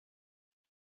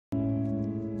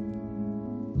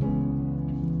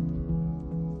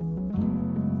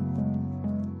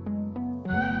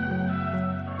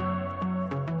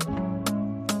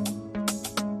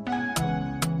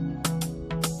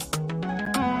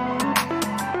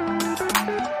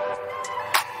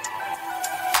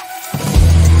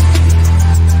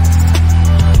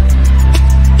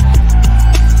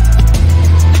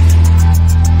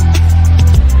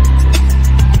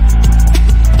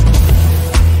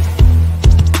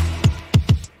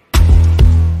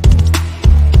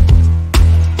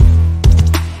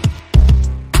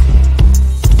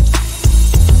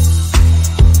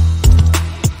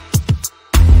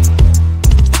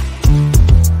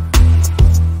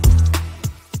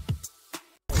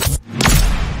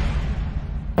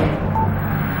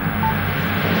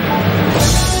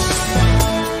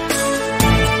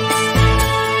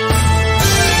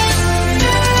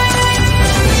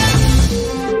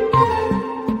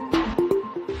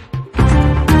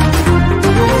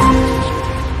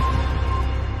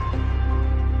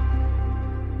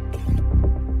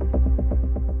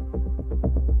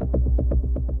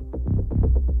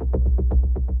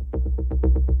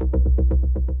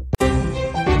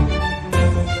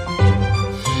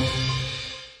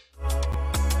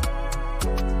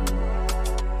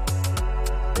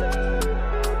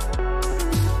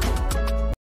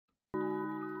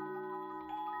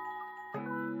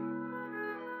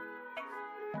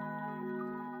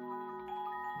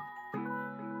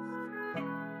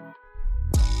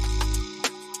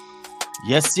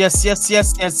Yes, yes, yes,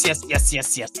 yes, yes, yes, yes,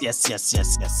 yes, yes, yes, yes,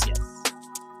 yes, yes, yes.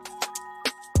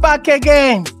 Back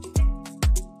again.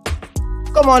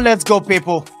 Come on, let's go,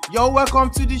 people. You're welcome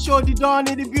to the show. The Dawn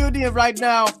in the building right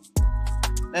now.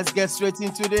 Let's get straight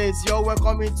into this. You're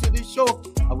welcome into the show.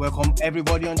 I welcome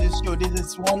everybody on this show. This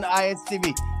is One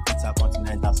ISTV. It's a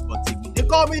Continental Sport TV. They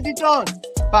call me the Dawn.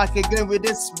 Back again with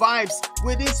this vibes,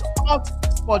 with this hot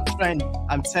sport trend.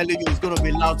 I'm telling you, it's going to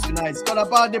be loud tonight. It's all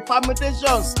about the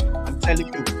permutations. I'm telling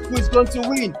you, who is going to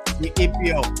win the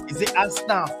EPL? Is it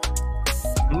Arsenal?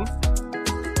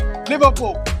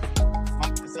 Liverpool?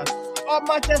 Or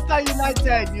Manchester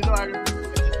United? You know, I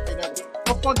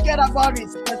but forget about it.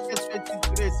 Let's get straight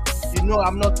into this. You know,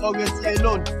 I'm not always here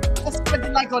alone. Let's spread the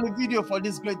like on the video for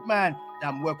this great man that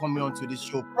I'm welcoming onto the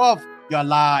show. Prof, you're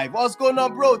live. What's going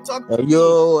on, bro? Talk to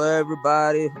Yo,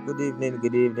 everybody. Good evening,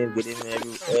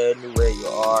 anywhere you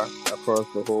are across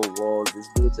the whole world. It's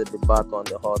good to be back on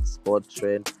the hot spot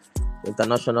trend.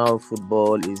 International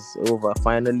football is over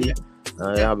finally.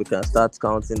 Yeah, we can start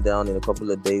counting down in a couple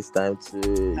of days' time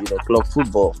to club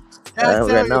football.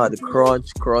 We're now at the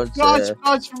crunch period.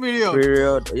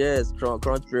 Yes,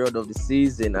 crunch period of the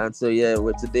season, and so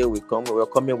we're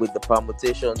coming with the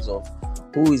permutations of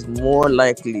who is more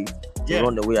likely to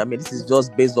run away. I mean, this is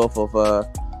just based off of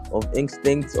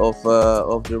instinct, of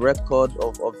the record,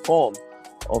 of form,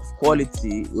 of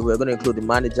quality. We're going to include the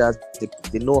managers,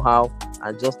 the know-how,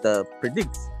 and just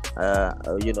predict.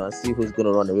 And see who's going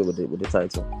to run away with the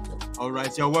title. All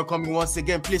right, you're welcome once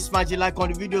again. Please smash the like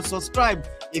on the video, subscribe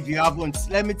if you haven't.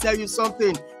 Let me tell you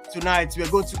something. Tonight, we're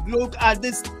going to look at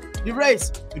the race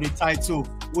to the title.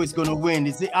 Who is going to win?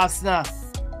 Is it Arsenal,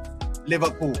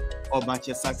 Liverpool, or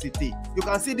Manchester City? You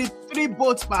can see the three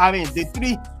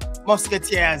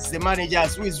musketeers, the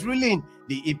managers who is ruling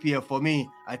the EPL for me.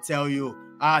 I tell you,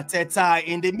 Arteta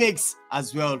in the mix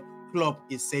as well. Klopp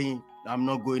is saying, I'm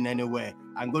not going anywhere.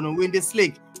 I'm going to win this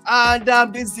league. And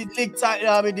this is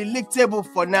the league table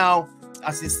for now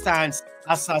as it stands.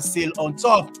 Arsenal still on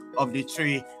top of the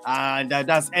tree. And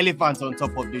that's elephants on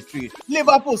top of the tree.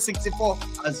 Liverpool 64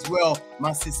 as well.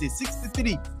 Man City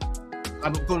 63.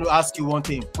 I'm going to ask you one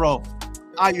thing, Prof.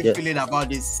 How are you feeling about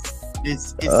this?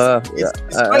 It's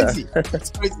crazy.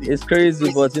 It's crazy. It's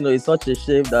crazy, but it's such a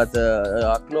shame that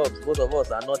our clubs, both of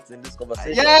us, are not in this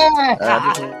conversation.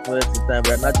 Yeah. This is time.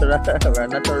 We're natural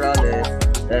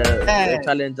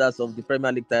challengers of the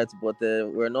Premier League title, but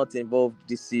we're not involved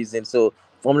this season. So,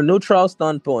 from a neutral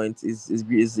standpoint, is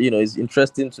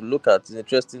interesting to look at. It's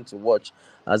interesting to watch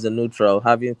as a neutral,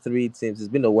 having three teams. It's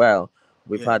been a while.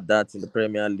 We've had that in the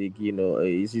Premier League.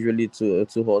 It's usually a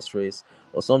two-horse race,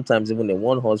 or sometimes even a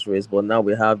one-horse race. But now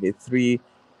we have a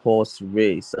three-horse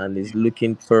race, and it's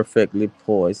looking perfectly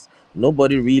poised.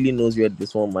 Nobody really knows where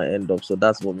this one might end up, so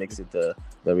that's what makes it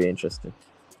very interesting.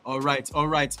 All right.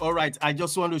 I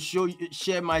just want to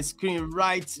share my screen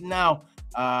right now.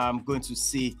 I'm going to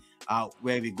see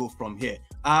where we go from here.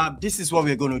 This is what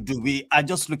we're going to do. We are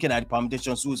just looking at the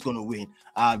permutations. Who's going to win?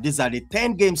 These are the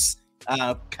 10 games.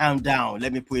 Countdown,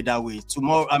 let me put it that way.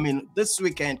 Tomorrow, this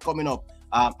weekend coming up,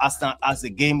 Arsenal has a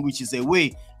game which is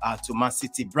away to Man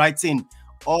City. Brighton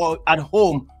or at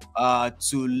home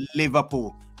to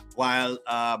Liverpool, while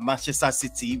Manchester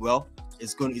City,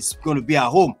 it's going to be at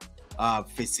home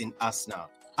facing Arsenal.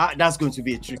 That's going to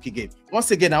be a tricky game. Once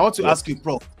again, I want to ask you,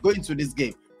 Prof, go into this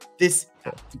game. This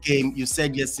game you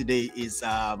said yesterday is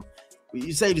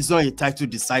you said it's not a title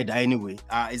decider anyway.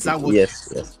 Is that what?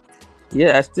 Yes.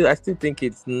 Yeah, I still think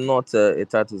it's not a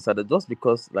title decider, just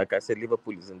because, like I said,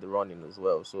 Liverpool is in the running as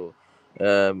well. So,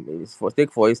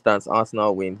 for instance,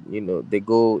 Arsenal win, they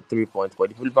go 3 points,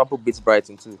 but if Liverpool beats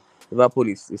Brighton too, Liverpool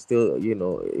is still,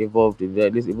 involved in there.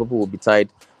 At least Liverpool will be tied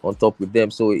on top with them.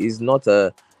 So it's not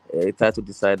a title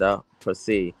decider per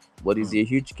se, but it's a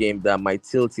huge game that might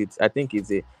tilt it. I think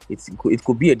it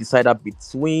could be a decider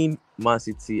between Man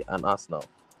City and Arsenal.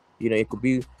 It could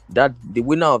be that the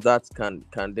winner of that can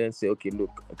then say, okay,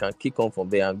 look, I can kick on from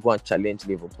there and go and challenge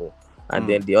Liverpool, and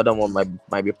then the other one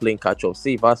might be playing catch up.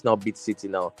 Say if Arsenal beat City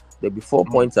now, they'll be 4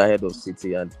 points ahead of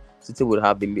City, and City will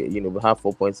have will have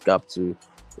 4 points gap to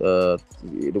they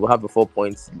will have a 4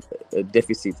 points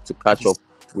deficit to catch up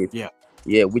with.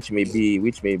 Which may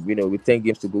with 10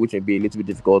 games to go, which may be a little bit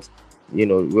difficult. We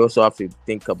also have to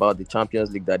think about the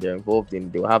Champions League that they're involved in.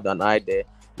 They will have an eye there.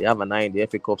 They have an eye in the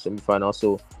FA Cup semi-final.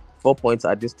 So 4 points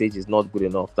at this stage is not good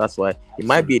enough. That's why it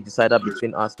might be a decider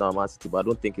between Arsenal and Man City, but I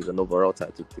don't think it's an overall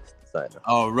title decider.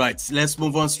 All right, let's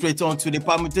move on straight on to the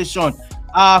permutation.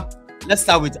 Let's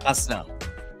start with Arsenal.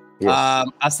 Yes.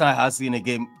 Arsenal has been a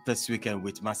game this weekend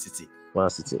with Man City. Man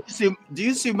City. Do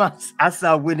you see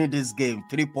Arsenal winning this game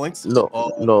 3 points? No,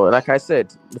 no. Like I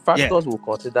said, the factors we'll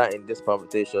consider in this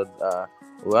permutation.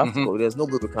 We have to. There's no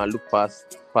way we can look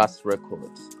past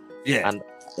records. Yeah. And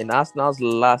in Arsenal's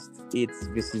last 8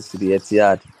 visits to the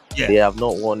Etihad, they have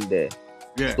not won there.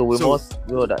 Yeah. So we must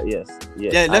know that. Yes.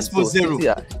 Yeah. Let's put 0. City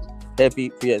are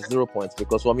heavy. Yes, 0 points,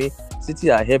 because for me,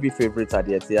 City are heavy favorites at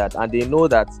the Etihad, and they know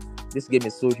that this game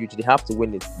is so huge. They have to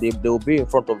win it. They will be in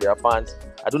front of their fans.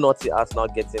 I do not see Arsenal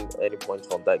getting any points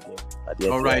from that game at the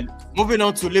Etihad. All right. Moving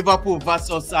on to Liverpool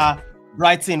versus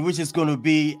Brighton, which is going to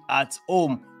be at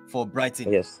home for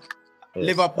Brighton. Yes.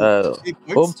 Liverpool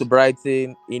home to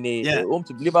Brighton in a home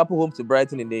to Liverpool, home to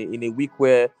Brighton in a week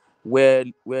where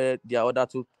their other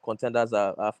 2 contenders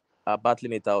are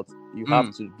battling it out. You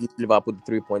have to give Liverpool the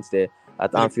 3 points there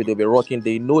at Anfield. They'll be rocking.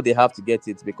 They know they have to get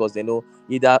it because they know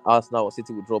either Arsenal or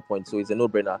City will draw points. So it's a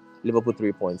no-brainer. Liverpool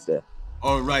 3 points there.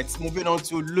 All right. Moving on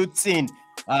to Luton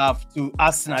to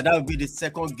Arsenal. That will be the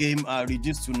second game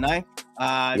reduced to 9.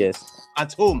 Yes.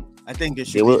 At home, I think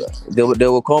they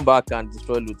will come back and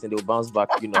destroy Luton. They will bounce back.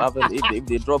 You know, if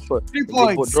they drop 3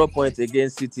 points. They drop points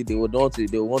against City, they will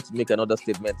want to make another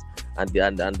statement.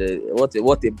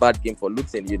 What a bad game for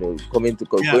Luton. You know,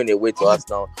 going away to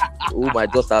Arsenal, who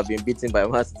might just have been beaten by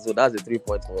Man City. So that's a 3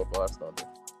 points for Arsenal.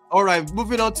 All right,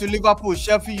 moving on to Liverpool.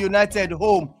 Sheffield United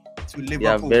home to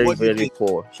Liverpool. They are very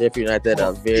poor. Sheffield United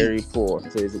are very poor.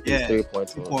 So it's 3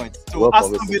 points. 2 points. So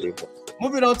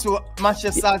moving on to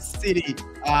Manchester City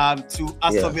to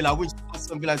Aston Villa, which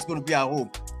Aston Villa is going to be at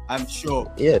home, I'm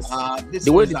sure. Yes. It's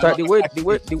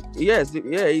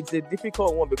a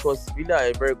difficult one because Villa are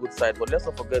a very good side, but let's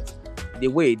not forget the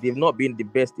way they've not been the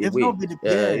best away.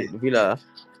 Villa.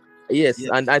 Yes,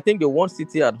 and I think they won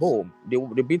City at home.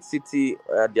 They beat City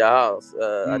at their house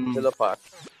at Villa Park.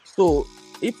 So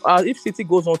if City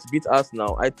goes on to beat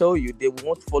Arsenal, I tell you, they will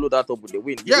want to follow that up with a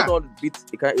win. They will not beat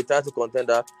a title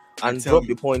contender and drop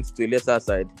the points to a lesser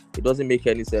side. It doesn't make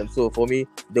any sense. So for me,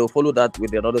 they will follow that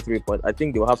with another 3 points. I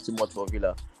think they will have too much for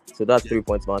Villa. So that's 3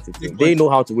 points, Man City. They know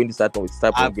how to win this type of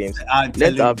games. I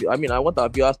want our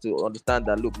viewers to understand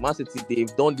that. Look, Man City,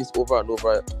 they've done this over and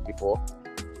over before.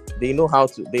 They know how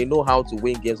to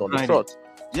win games on the trot.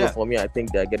 So for me, I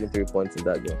think they're getting 3 points in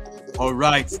that game. All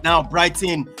right. Now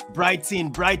Brighton.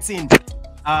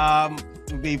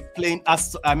 Will be playing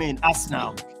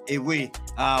Arsenal away.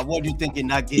 What do you think in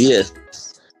that game? Yes.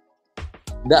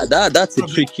 That's a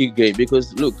tricky game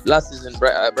because look, last season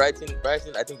Brighton,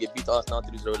 I think they beat Arsenal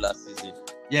 3-0 last season.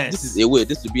 Yes. This is away.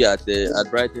 This will be at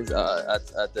Brighton's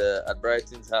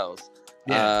Brighton's house.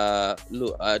 Yeah.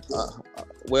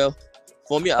 Well,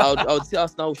 for me, I would say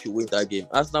Arsenal should win that game.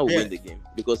 Arsenal will win the game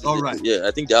because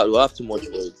I think they will have too much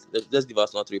for it. Let's give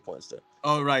Arsenal 3 points there.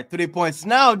 All right, 3 points.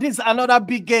 Now this is another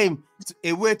big game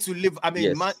away to live.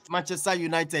 Manchester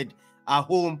United at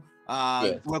home,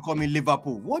 welcoming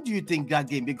Liverpool. What do you think that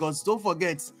game? Because don't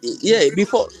forget,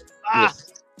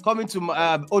 coming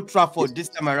to Old Trafford this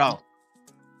time around.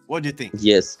 What do you think?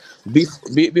 Yes.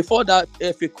 Before that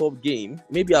FA Cup game,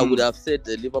 maybe I would have said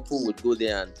that Liverpool would go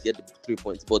there and get the 3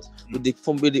 points. But with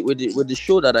the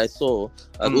show that I saw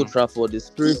at Old Trafford, the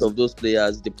spirit of those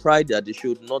players, the pride that they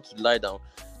showed not to lie down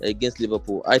against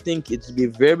Liverpool, I think it will be a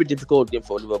very difficult game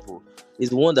for Liverpool.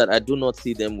 It's one that I do not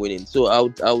see them winning. So I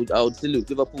would say, look,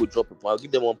 Liverpool will drop a point. I'll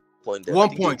give them 1 point there.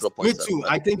 1 point. Me too.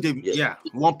 I think they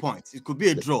 1 point. It could be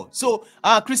a draw. So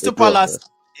Crystal Palace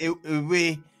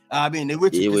away. Away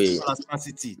to Man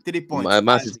City, 3 points.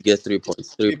 Man City gets 3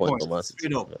 points. 3 points for Man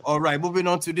City. All right, moving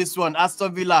on to this one.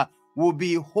 Aston Villa will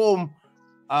be home.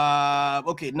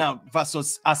 Now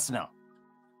versus Arsenal.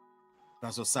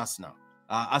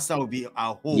 Arsenal will be at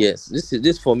home. Yes,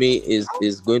 this for me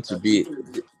is going to be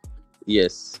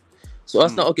So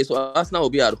Arsenal. Okay, so Arsenal will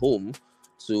be at home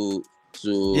to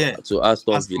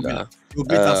Aston Villa.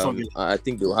 I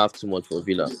think they'll have too much for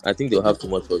Villa.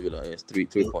 Yes, 3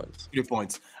 points. 3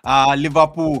 points.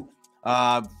 Liverpool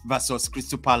versus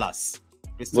Crystal Palace.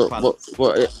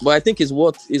 But I think it's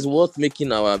worth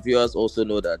making our viewers also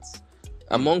know that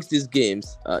amongst these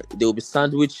games, they will be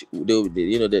sandwiched. They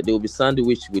will be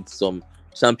sandwiched with some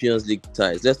Champions League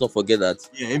ties. Let's not forget that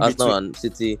Arsenal and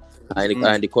City are in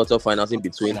the quarterfinals in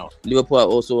between. Liverpool are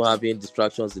also having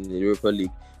distractions in the Europa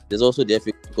League. There's also the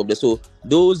FA Cup there. So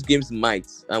those games might,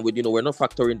 and we're not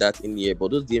factoring that in here,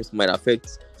 but those games might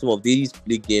affect some of these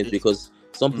league games because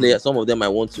some players, some of them might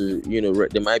want to,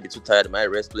 they might be too tired, they might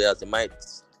rest players, they might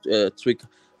tweak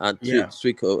the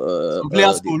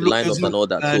lineup and all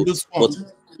that.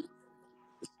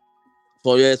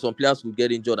 Some players will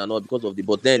get injured and all because of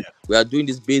but then we are doing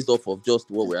this based off of just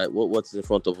what's in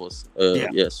front of us.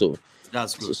 So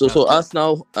That's good. So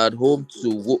Arsenal at home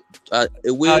to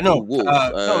away to No,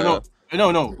 Wolves.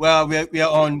 no. Well, we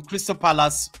are on Crystal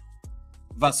Palace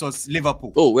versus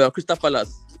Liverpool. Oh, we are Crystal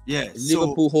Palace. Yeah.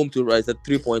 Liverpool home to rise at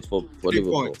 3 points for 3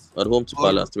 Liverpool. points. At home to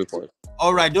Palace, 3 points.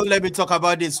 All right, don't let me talk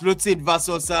about this. Luton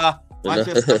versus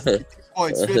Manchester City.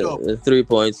 Points straight up. 3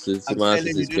 points to I'm Man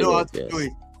telling City. you, they know how to do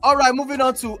it. All right, moving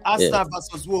on to Arsenal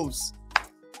versus Wolves.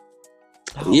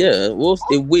 Yeah, Wolves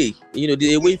away. You know,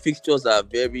 the away fixtures are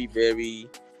very, very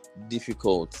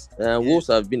difficult. Wolves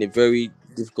have been a very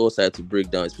difficult side to break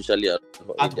down, especially at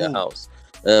their house.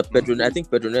 I think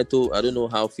Pedro Neto, I don't know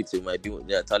how fit it might be with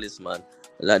their talisman.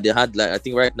 Like they had, I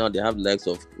think right now they have likes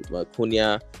of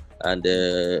Cunha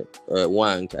and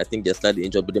Wang. I think they're slightly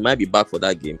injured, but they might be back for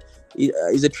that game.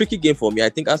 It's a tricky game for me. I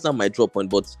think Arsenal might drop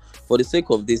point, but for the sake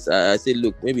of this, I say,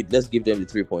 look, maybe let's give them the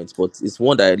 3 points. But it's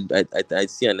one that I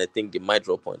see, and I think they might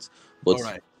drop points. But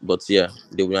yeah,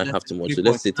 they will not have too much. So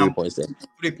let's say 3 points then.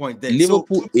 3 points there.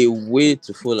 Liverpool away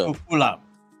to Fulham.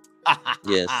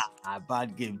 Yes. A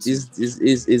bad game.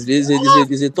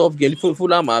 It's a tough game.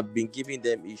 Fulham have been giving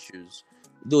them issues.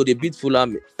 Though they beat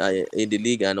Fulham in the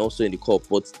league and also in the cup,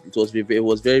 but it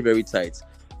was very, very tight.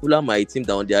 Fulham are a team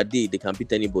that on their day they can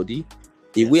beat anybody.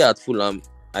 Away at Fulham,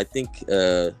 I think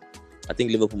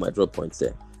Liverpool might drop points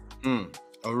there.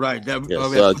 All right.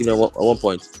 So I'll give them 1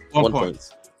 point. 1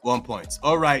 point. 1 point.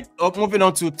 All right. Moving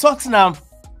on to Tottenham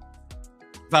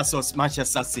versus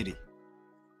Manchester City.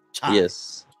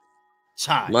 Yes.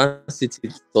 Man City,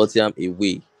 Tottenham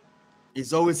away.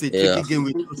 It's always a tricky game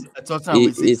with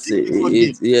Tottenham.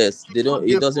 Yes, they don't.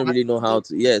 It doesn't really know how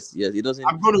to. Yes, it doesn't.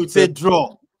 I'm going to say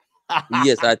draw.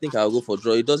 Yes, I think I'll go for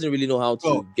draw. It doesn't really know how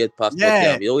to get past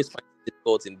Tottenham. He always finds it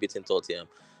difficult in beating Tottenham.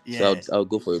 So I'll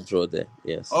go for a draw there.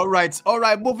 Yes. All right.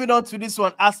 Moving on to this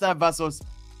one: Arsenal versus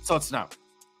Tottenham.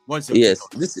 What's your this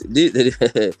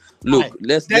look.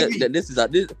 This is a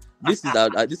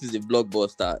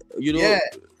blockbuster. You know,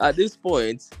 at this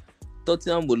point,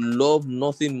 Tottenham would love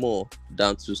nothing more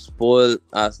than to spoil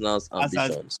Arsenal's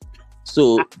ambitions.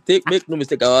 So make no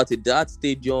mistake about it. That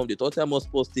stadium, the Tottenham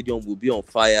Hotspur Stadium, will be on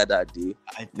fire that day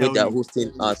when they're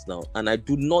hosting Arsenal. And I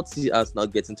do not see Arsenal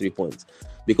getting 3 points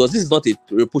because this is not a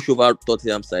pushover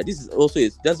Tottenham side. This is also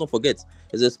let's not forget,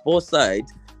 it's a sports side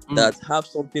that have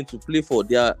something to play for.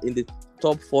 They are in the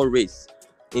top 4 race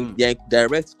in their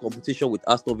direct competition with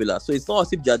Aston Villa. So it's not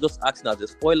as if they are just acting as a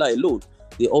spoiler alone.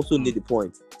 They also need the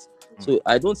points. So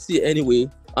I don't see any way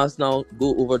Arsenal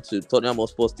go over to Tottenham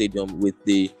Hotspur Stadium with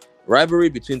the rivalry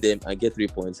between them and get 3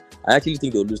 points. I actually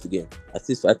think they'll lose the game. I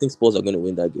think Spurs are going to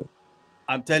win that game.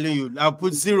 I'm telling you, I'll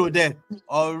put 0 there.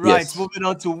 All right, moving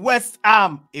on to West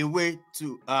Ham away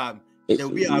to away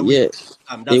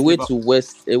to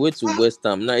West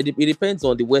Ham. Now it depends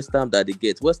on the West Ham that they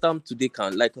get. West Ham today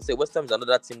can, like I said, West Ham is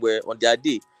another team where on their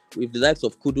day, with the likes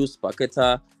of Kudus,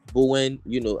 Paqueta, Bowen,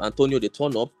 Antonio, they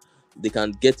turn up. They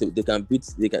can beat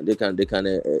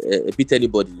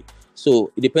anybody.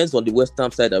 So it depends on the West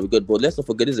Ham side that we got. But let's not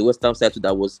forget, this is the West Ham side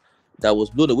that was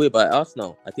blown away by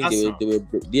Arsenal. I think they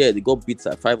got beat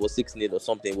at 5 or 6-0 or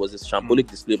something. It was a shambolic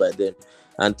display by them.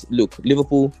 And look,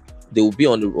 Liverpool, they will be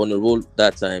on a roll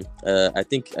that time. I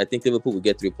think Liverpool will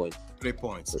get 3 points. 3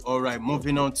 points. All right,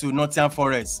 moving on to Nottingham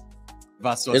Forest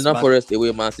versus Nottingham Forest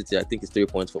away Man City. I think it's 3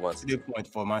 points for Man City. 3 points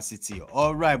for Man City.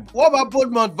 All right. What about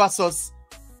Bournemouth versus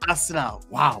Arsenal?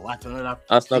 Wow,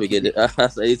 Arsenal will get it.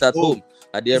 It's at home.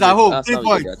 It's at home. 3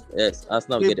 points. Yes,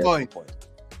 Arsenal will get it. 3 points.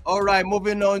 All right,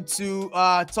 moving on to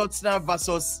Tottenham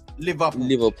versus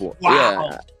Liverpool. Wow.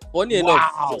 Yeah. Funny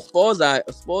enough, Spurs are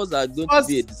going to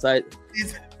be a decider.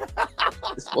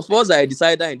 Spurs are a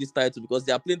decider in this title because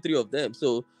they are playing 3 of them.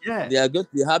 So they are going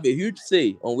to have a huge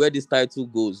say on where this title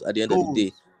goes at the end of the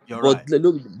day. But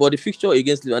the fixture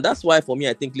against Liverpool, and that's why for me,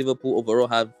 I think Liverpool overall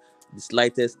have the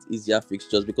slightest easier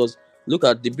fixtures because look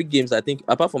at the big games. I think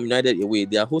apart from United away,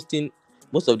 they are hosting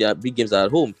most of their big games are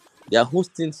at home. They are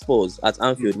hosting Spurs at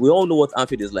Anfield. We all know what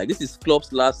Anfield is like. This is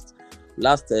Klopp's last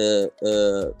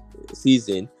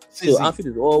season. So Anfield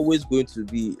is always going to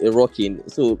be a rocking.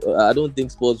 So I don't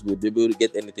think Spurs will be able to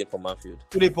get anything from Anfield.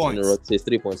 3 points. It's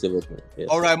 3 points. Yes.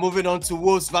 All right, moving on to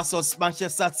Wolves versus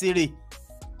Manchester City.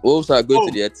 Wolves are going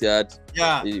to the Etihad.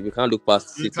 Yeah, we can't look past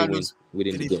City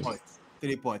within the game.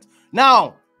 3 points.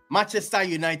 Now, Manchester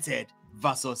United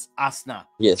versus Arsenal.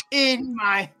 Yes. In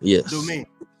my domain.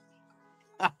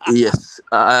 Yes.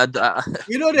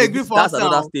 You know they agree for that's Arsenal.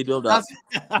 Another stadium that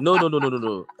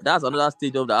no. That's another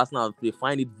stadium that Arsenal they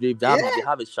find it brave. They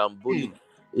have a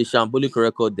shambolic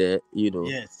record there,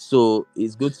 Yes. So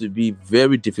it's going to be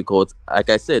very difficult.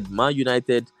 Like I said, Man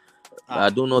United I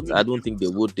don't think they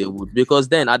would because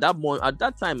then at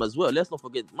that time as well, let's not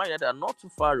forget, Man United are not too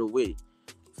far away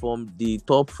from the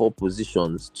top 4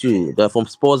 positions too. They're from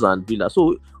Spurs and Villa.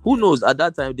 So who knows? At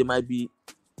that time, they might be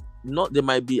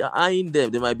eyeing them.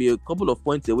 They might be a couple of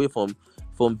points away from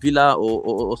Villa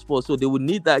or Spurs. So they would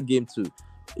need that game to,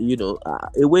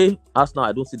 away. Arsenal,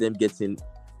 I don't see them getting.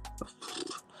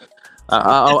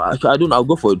 I don't. I'll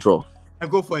go for a draw. I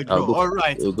go for a draw. All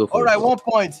right. 1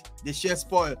 point. They share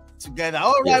spoil together.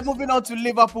 All right. Yes. Moving on to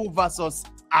Liverpool versus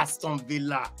Aston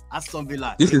Villa.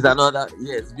 This is another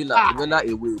Villa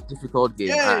away, difficult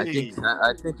game. I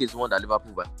think it's one that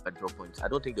Liverpool will draw points. I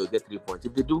don't think they'll get 3 points.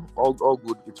 If they do all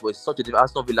good, it was such a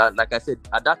Aston Villa. Like I said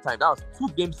at that time, that was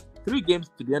 3 games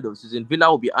to the end of the season. Villa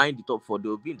will be eyeing the top 4. They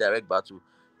will be in direct battle.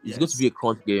 It's going to be a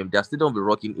crunch game. They're still going to be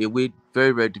rocking away.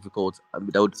 Very, very difficult. I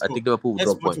think Liverpool will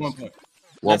drop points.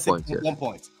 1 point. 1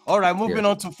 point. All right, moving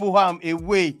on to Fulham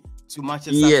away to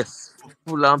Manchester. Yes,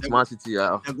 Fulham to Man City.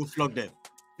 They go flog them.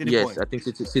 Yes, I think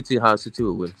City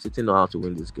will win. City know how to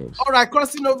win these games. All right,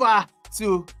 crossing over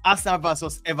to Arsenal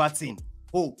versus Everton.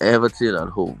 Everton at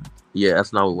home. Yeah,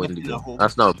 Arsenal will win the game.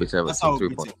 Arsenal will beat Everton 3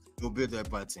 points. They'll beat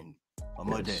Everton.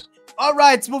 All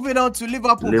right, moving on to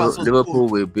Liverpool versus Liverpool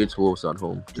will beat Wolves at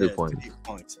home. 3 points. 3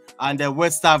 points. And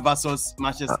West Ham versus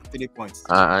Manchester 3 points.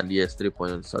 And yes, 3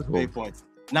 points at home. 3 points.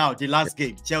 Now the last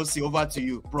game, Chelsea, over to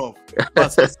you, Prof.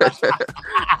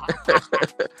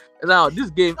 Now this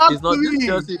game is not this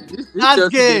Chelsea. This Chelsea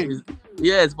game is,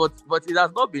 yes, but it has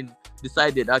not been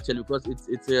decided actually because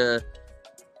it's a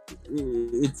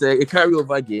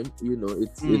carryover game.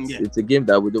 It's a game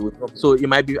that we do. So it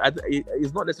might be.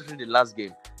 It's not necessarily the last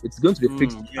game. It's going to be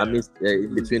fixed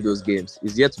in between those games.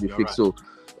 It's yet to be fixed. Right. So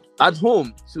at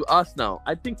home to Arsenal,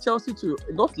 I think Chelsea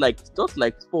just like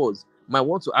Spurs might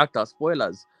want to act as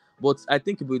spoilers, but I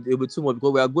think it will be too much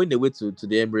because we are going away to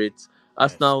the Emirates.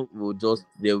 Arsenal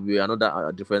there will be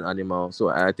another different animal, so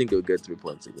I think they'll get 3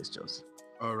 points against Chelsea.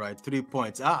 All right, 3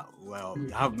 points. Well,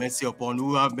 have mercy upon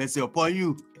who have mercy upon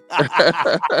you. But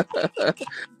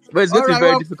it's going to be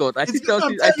very difficult. I think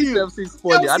Chelsea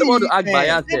spoiled it. I don't want to act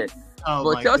biased there,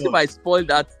 but Chelsea might spoil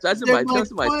that. Chelsea might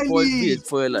be a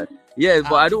spoiler. Yes,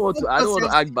 but I don't want to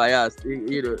act biased.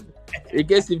 In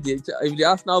case if the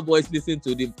Arsenal boys listen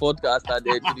to the podcast and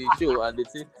to the show and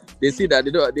they see that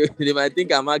they might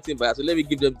think I'm acting biased. So let me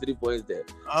give them 3 points there.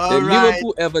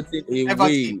 Liverpool Everton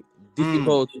away,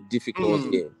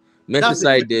 difficult game.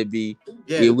 Merseyside derby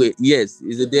away. Yes,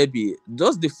 it's a derby.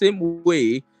 Just the same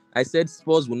way I said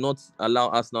Spurs will not allow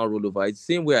Arsenal rollover. It's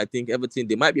the same way I think Everton,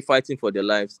 they might be fighting for their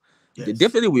lives. Yes. They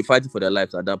definitely will be fighting for their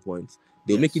lives at that point.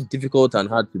 They'll make it difficult and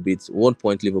hard to beat. 1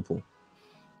 point Liverpool.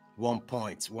 1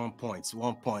 point.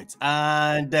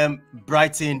 And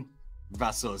Brighton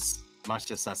versus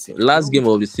Manchester City. Last game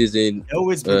of the season. They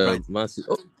always beat Brighton.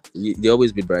 They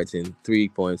always beat Brighton. 3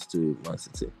 points to Man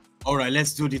City. All right,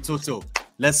 let's do the total.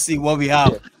 Let's see what we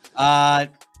have. Are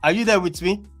you there with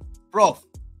me, Prof?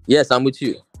 Yes, I'm with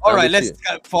you. All right, let's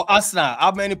for Arsenal.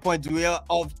 How many points do we have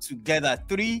together?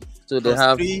 3. So they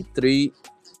have 3,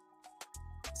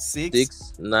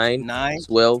 6, 9,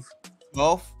 12,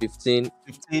 15,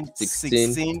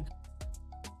 16,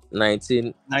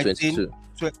 19, 22.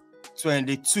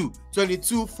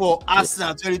 22 for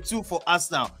Arsenal. 22 for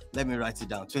Arsenal. Let me write it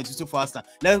down. 22 for Arsenal.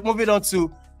 Let's move it on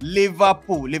to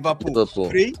Liverpool.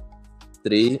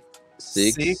 3,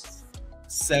 6,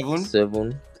 7,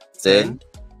 10,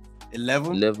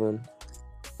 11,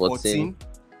 14,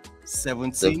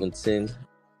 17,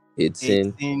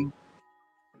 18,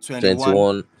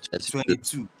 21,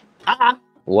 22.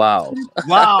 Wow.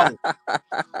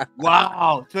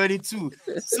 22.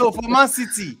 So for Man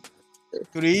City,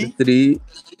 3,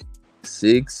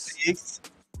 6,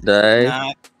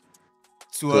 9,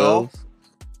 12,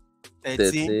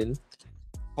 13,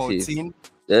 14.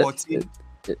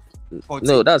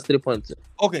 No, that's 3 points.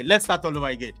 Okay, let's start all over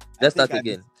again. Let's start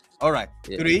again. All right.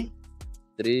 3,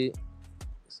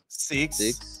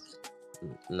 6,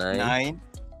 9,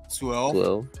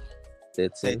 12,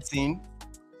 13,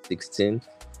 16.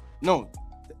 No.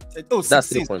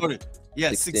 16. Sorry.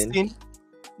 Yeah, 16,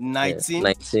 19,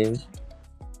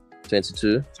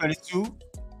 22,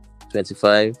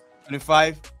 25,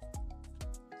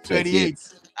 28.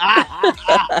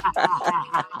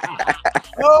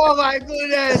 Oh my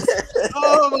goodness!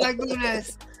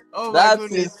 That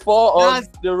is 4 on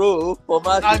the row for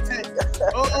Man City.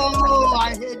 Oh, I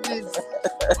hate this.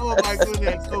 Oh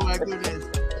my goodness.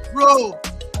 Bro,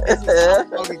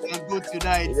 we can go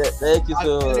tonight. Yeah, thank you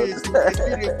so much. It's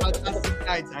been a fantastic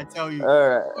night, I tell you.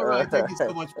 All right. Thank you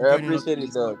so much for joining us. I appreciate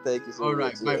it, though. Thank you so much. All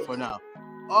right, bye for now.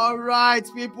 All right,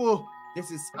 people.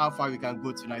 this is how far we can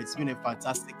go tonight. It's been a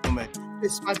fantastic moment.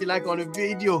 Please smash the like on the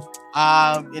video.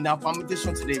 In our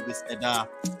permutation today, we said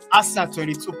Arsenal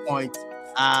 22 points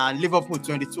and Liverpool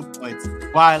 22 points,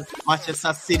 while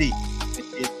Manchester City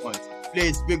 28 points.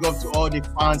 Please big up to all the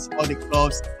fans, all the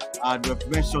clubs. The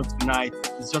representation tonight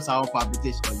is just our own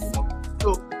permutation, you know.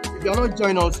 So if you're not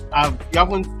joining us, you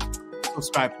haven't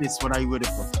subscribed, please, what are you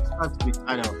waiting for? Subscribe to the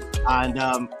channel. And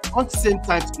on the same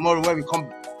time tomorrow, when we come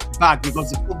back,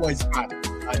 because the football is back,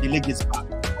 the league is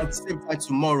back. At the same time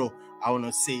tomorrow, I want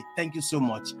to say thank you so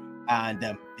much and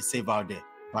be safe out there.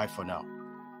 Bye for now.